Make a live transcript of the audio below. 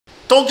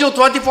Tokyo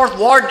 24th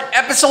Ward,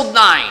 Episode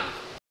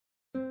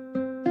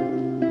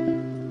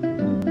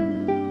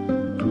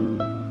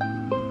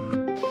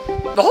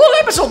 9. The whole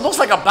episode looks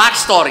like a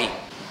backstory.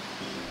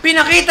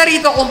 Pinakita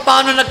rito kung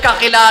paano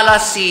nagkakilala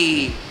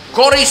si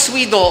Corey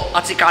Swido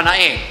at si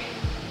Kanae.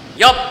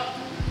 Yup.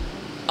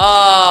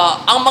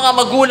 Ang mga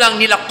magulang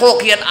nila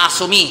Koki at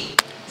Asumi.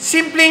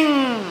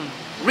 Simpleng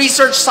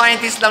research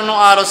scientist lang nung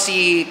araw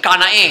si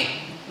Kanae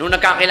nung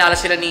nagkakilala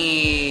sila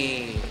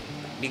ni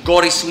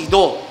Corey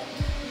Swido.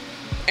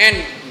 And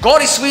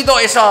Corey Swido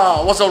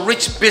was a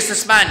rich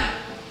businessman.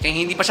 Kaya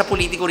hindi pa siya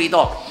politiko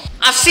rito.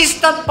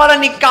 Assistant pala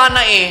ni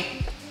Kanae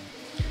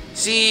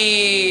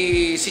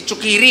si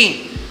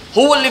Chukiri,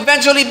 who will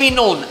eventually be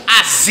known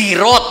as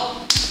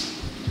Zirot.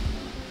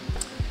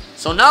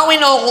 So now we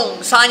know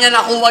kung saan niya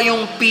nakuha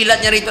yung pilat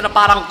niya rito na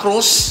parang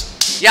cross.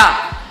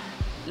 Yeah.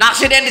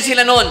 Na-aksidente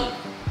sila nun.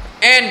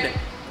 And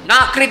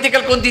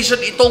na-critical condition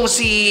itong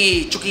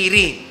si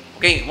Chukiri.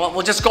 Okay,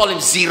 we'll just call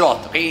him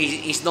Zirot.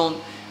 Okay, he's known,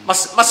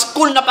 mas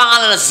cool na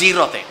pangalan na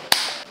Zirot eh.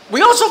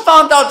 We also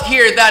found out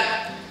here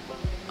that,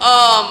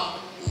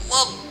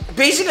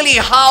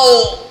 basically how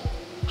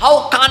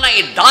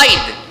Kanae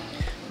died.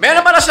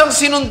 Meron pala siyang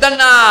sinundan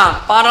na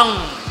parang,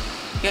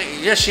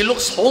 yeah, she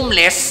looks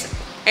homeless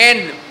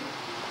and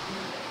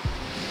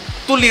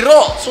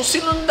tuliro. So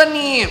sinundan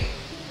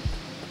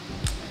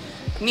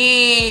ni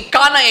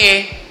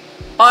Kanae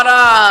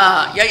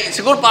para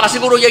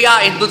siguro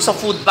yayain dun sa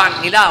food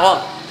bank nila.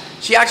 Well,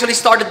 she actually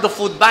started the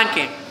food bank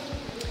eh.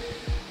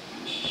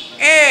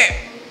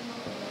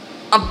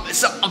 Ang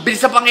bilis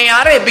na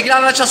pangyayari,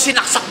 bigla na siya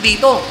sinaksak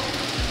dito.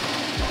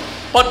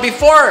 But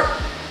before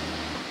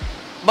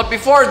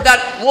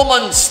that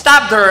woman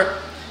stabbed her,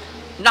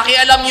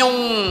 nakialam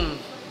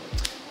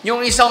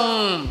yung isang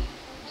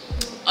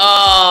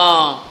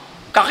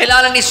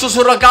kakilala ni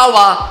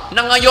Susuragawa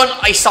na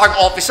ngayon ay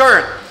SARG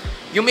officer.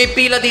 Yung may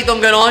pila dito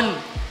ganon.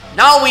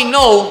 Now we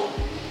know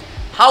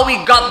how we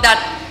got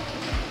that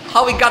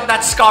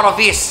scar of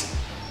his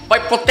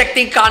by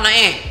protecting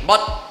Kanae.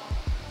 But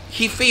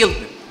he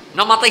failed.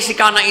 Namatay si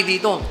Kanae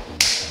dito.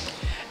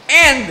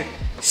 And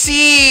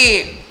si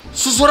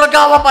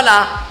Susuragawa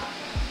pala,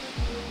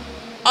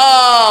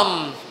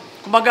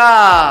 kumbaga,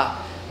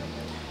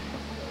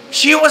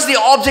 she was the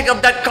object of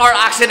that car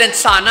accident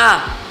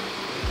sana.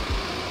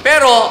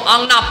 Pero,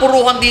 ang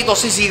napuruhan dito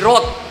si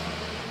Zirot.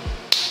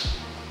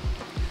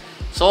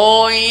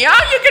 So, yeah,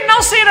 you can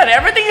now say that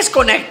everything is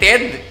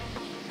connected.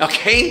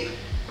 Okay?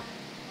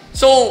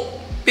 So,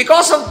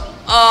 because of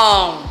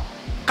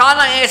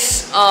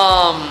Kanae's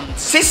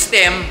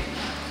system,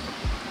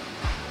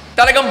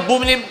 talagang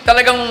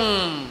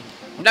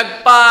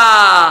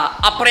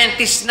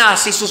nagpa-apprentice na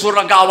si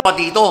Susuragawa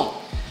dito.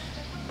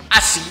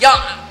 As young,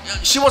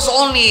 she was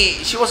only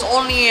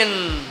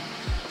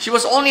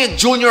a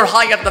junior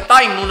high at the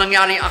time nung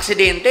nangyari yung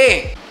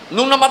aksidente.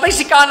 Nung namatay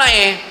si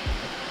Kanae,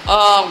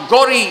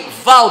 Gori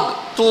vowed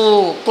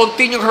to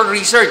continue her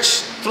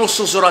research through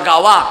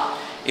Susuragawa.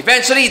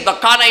 Eventually, the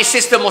Kanae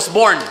system was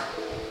born.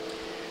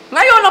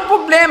 Ngayon, ang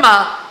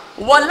problema,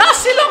 wala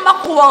silang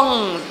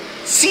makuhang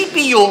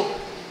CPU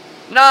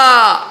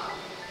na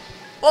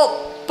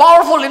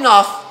powerful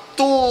enough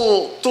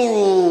to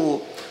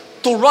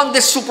run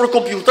this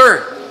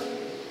supercomputer.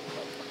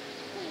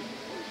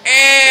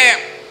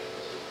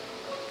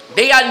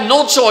 They had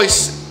no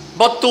choice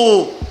but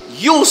to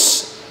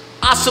use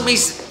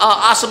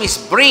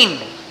Asumi's brain.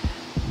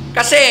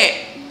 Kasi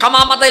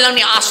kamamatay lang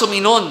ni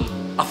Asumi noon.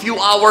 A few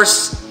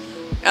hours.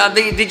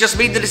 They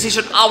just made the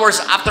decision hours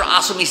after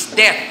Asumi's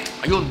death.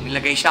 Ayun,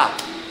 nilagay siya.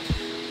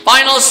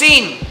 Final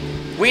scene.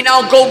 We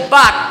now go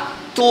back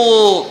to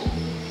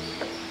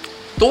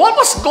what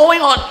was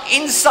going on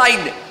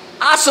inside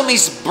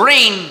Asumi's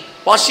brain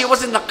while she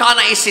was in the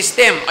Kanae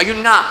system.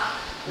 Ayun nga,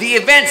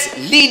 the events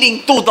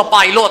leading to the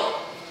pilot.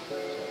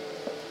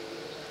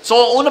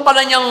 So, una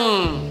pala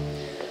niyang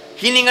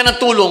hininga ng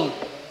tulong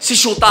si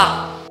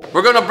Shuta.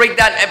 We're gonna break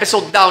that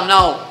episode down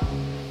now.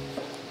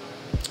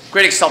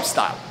 Critic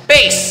sub-style.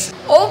 Pace.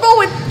 Although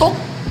it took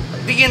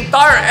the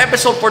entire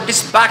episode for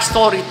this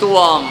backstory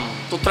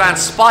to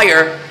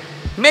transpire,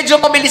 medyo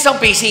mabilis ang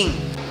pacing.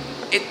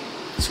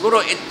 Siguro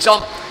it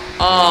jumped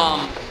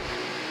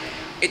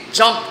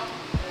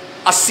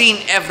a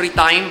scene every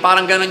time.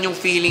 Parang ganun yung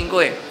feeling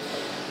ko eh.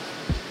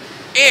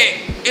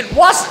 It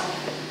was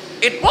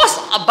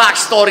a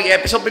backstory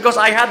episode because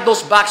I had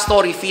those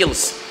backstory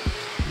feels.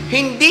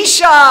 Hindi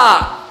siya,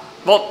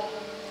 well,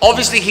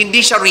 obviously hindi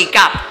siya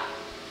recap.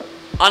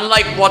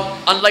 Unlike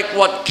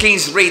what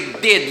King's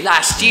Raid did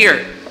last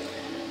year.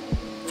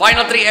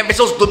 Final 3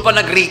 episodes, doon pa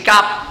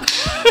nag-recap.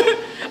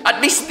 At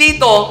least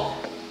dito,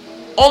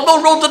 although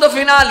road to the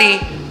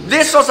finale,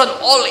 this was an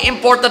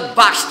all-important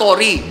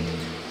backstory.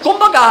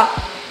 Kumbaga,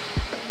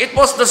 it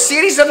was the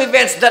series of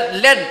events that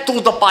led to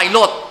the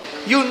pilot.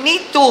 You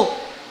need to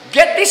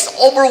get this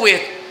over with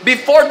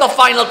before the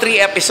final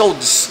 3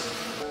 episodes.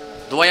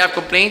 Do I have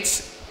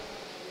complaints?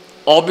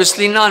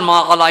 Obviously none,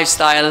 mga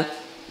ka-lifestyle.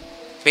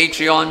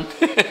 Patreon.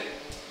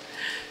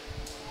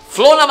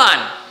 Flow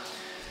naman.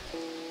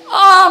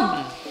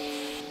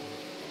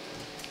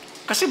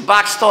 Kasi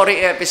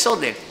backstory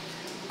episode eh.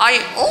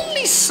 I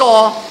only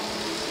saw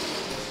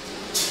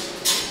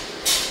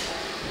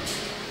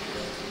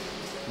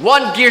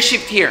one gear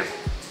shift here,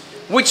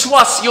 which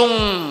was yung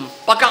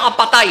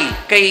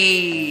pagkakapatay kay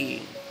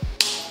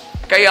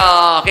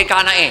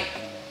Kanae.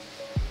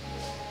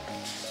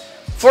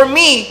 For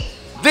me,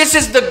 this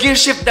is the gear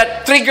shift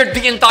that triggered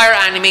the entire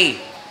anime.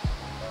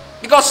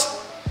 Because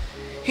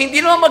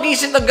hindi naman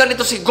mag-isip ng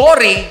ganito si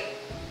Gory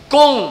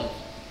kung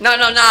na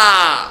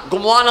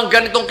gumawa ng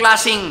ganitong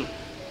klaseng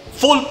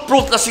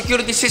foolproof na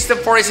security system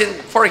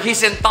for his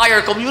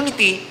entire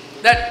community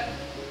that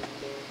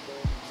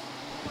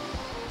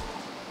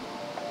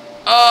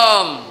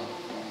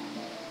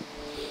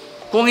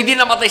kung hindi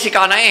namatay si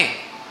Kanae.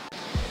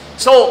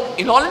 So,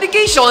 in all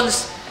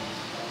indications,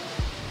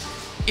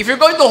 if you're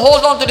going to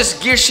hold on to this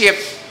gear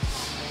shift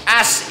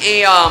as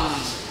a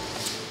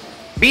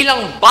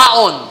bilang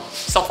baon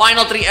sa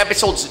final 3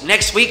 episodes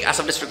next week as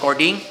of this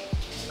recording,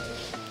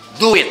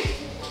 do it.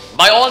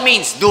 By all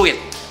means, do it.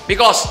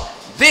 Because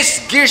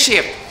this gear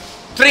shift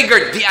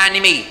triggered the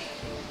anime.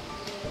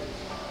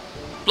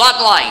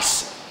 Plot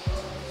wise.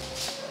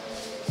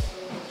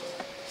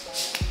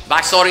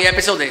 Backstory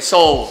episode eh.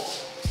 So,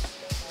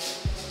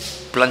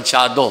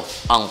 planchado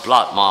ang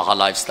plot, mga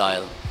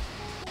ka-lifestyle.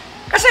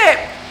 Kasi,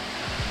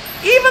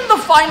 even the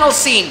final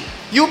scene,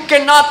 you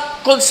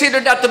cannot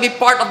consider that to be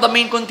part of the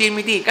main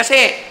continuity.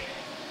 Kasi,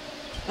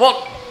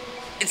 well,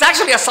 it's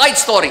actually a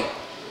side story.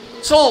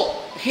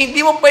 So,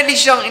 hindi mo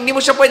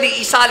siya pwede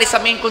isali sa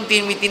main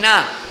continuity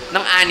na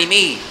ng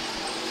anime.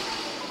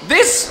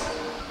 This,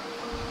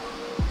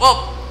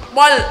 well,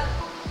 while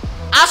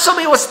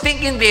Asumi was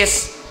thinking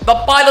this, the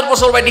pilot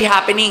was already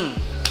happening.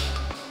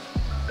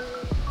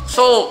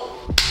 So,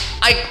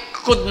 I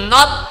could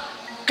not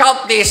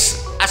count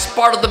this as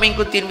part of the main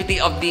continuity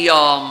of the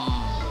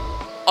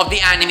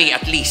anime,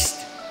 at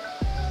least.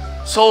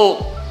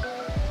 So,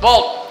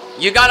 well,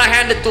 you gotta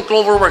hand it to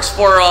Cloverworks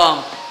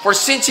for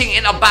cinching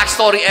in a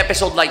backstory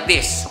episode like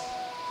this,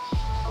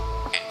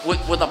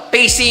 with a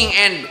pacing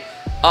and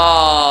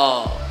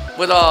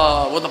with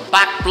a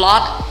back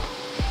plot.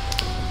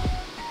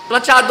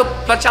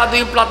 Planchado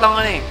yung plot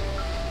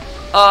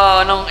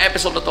ng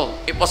episode na to.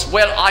 It was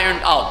well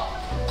ironed out.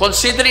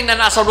 Considering na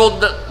nasa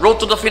road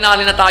to the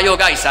finale na tayo,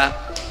 guys, ha?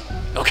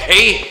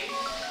 Okay?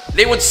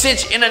 They would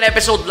cinch in an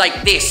episode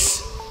like this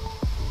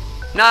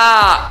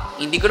na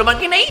hindi ko naman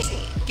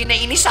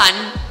kinainisan.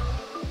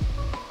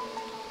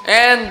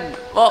 And,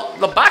 well,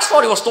 the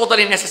backstory was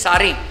totally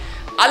necessary.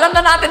 Alam na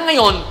natin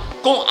ngayon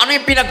kung ano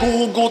yung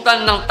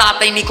pinaghuhugutan ng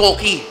tatay ni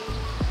Koki.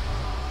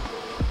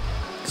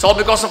 It's all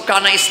because of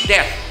Kanae's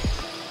death.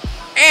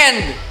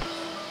 And,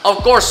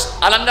 of course,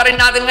 alam na rin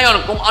natin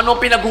ngayon kung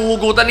ano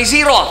pinaghuhugutan ni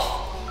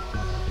Zeroth.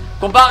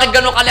 Kung bakit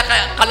gano'ng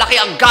kalaki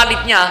ang galit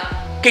niya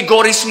kay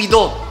Gory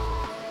Suido.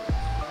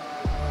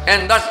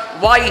 And that's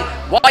why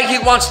he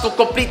wants to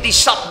completely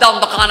shut down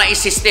the Kanae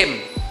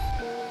system.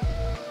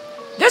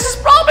 This is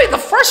probably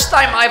the first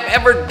time I've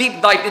ever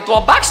deep dived into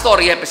a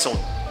backstory episode.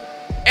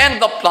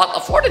 And the plot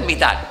afforded me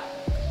that.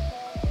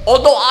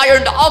 Although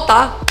ironed out,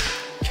 ha?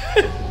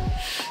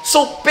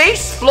 So,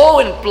 pace, flow,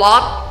 and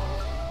plot,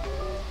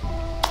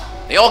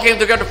 they all came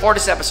together for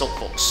this episode,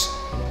 folks.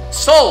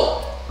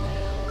 So,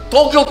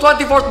 Tokyo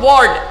 24th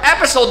Ward,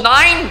 Episode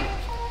 9.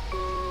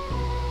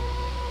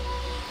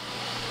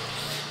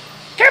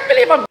 Can't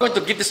believe I'm going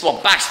to give this to a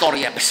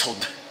backstory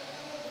episode.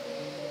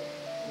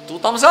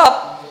 2 thumbs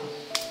up.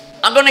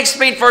 I'm going to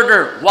explain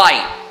further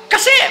why.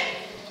 Kasi,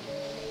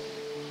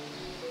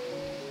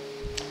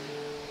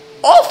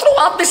 all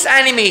throughout this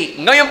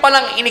anime, ngayon pa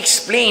lang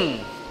in-explain,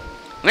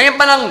 ngayon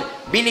pa lang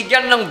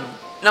binigyan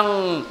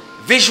ng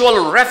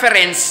visual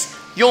reference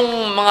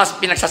yung mga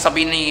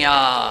pinagsasabi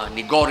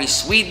ni Gory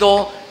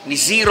Suido, ni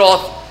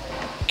Zeroth.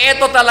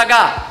 Ito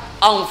talaga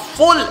ang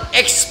full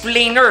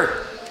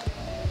explainer.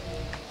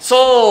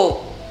 So,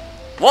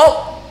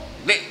 well,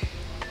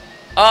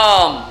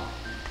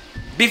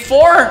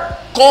 before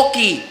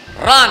Koki,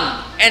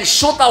 Ran, and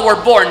Shuta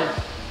were born,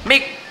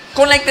 may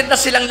connected na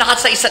silang lahat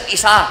sa isa't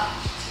isa.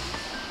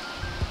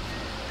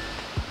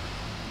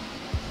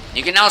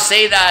 You can now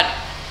say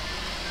that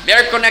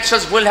their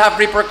connections will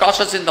have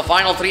repercussions in the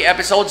final 3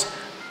 episodes.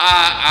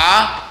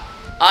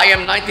 I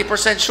am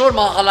 90% sure,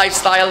 mga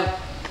ka-lifestyle.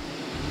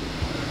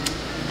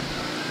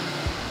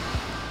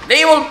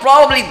 They will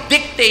probably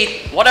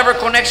dictate whatever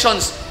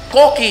connections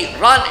Koki,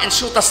 Ran, and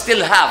Shuta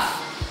still have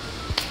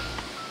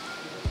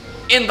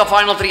in the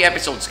final 3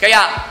 episodes.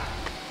 Kaya,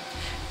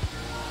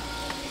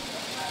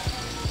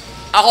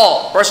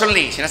 ako,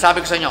 personally,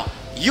 sinasabi ko sa inyo,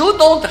 you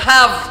don't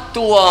have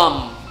to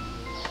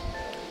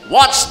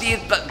watch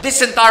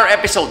this entire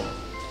episode.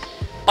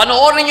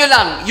 Panoorin nyo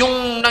lang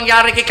yung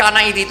nangyari kay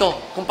Kanae dito,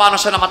 kung paano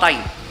siya namatay.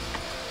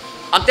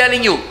 I'm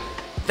telling you,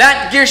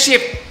 that gear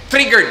shift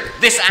triggered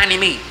this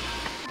anime.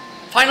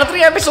 Final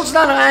 3 episodes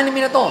na ng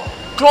anime na to.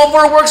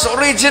 Cloverworks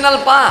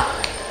original pa.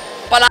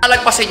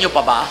 Palalagpasin nyo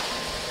pa ba?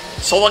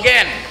 So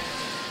again,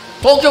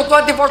 Tokyo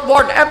 24th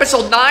Ward,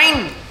 Episode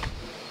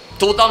 9,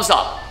 2 thumbs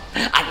up.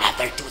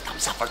 Another 2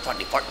 thumbs up for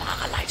 24 mga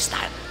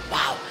ka-lifestyle.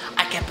 Wow,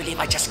 I can't believe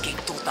I just gave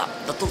the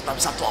 2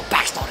 thumbs up to a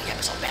backstory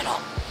episode. Pero,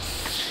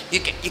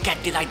 you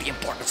can't deny the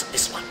importance of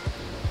this one.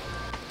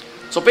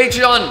 So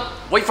Patreon,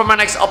 wait for my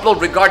next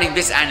upload regarding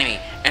this anime.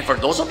 And for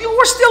those of you who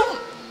are still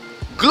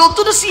glued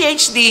to the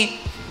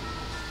CHD,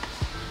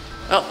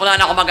 wala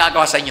na akong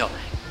magagawa sa inyo.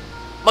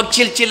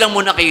 Mag-chill-chill lang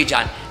muna kayo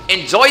dyan.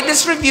 Enjoy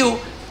this review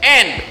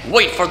and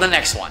wait for the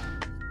next one.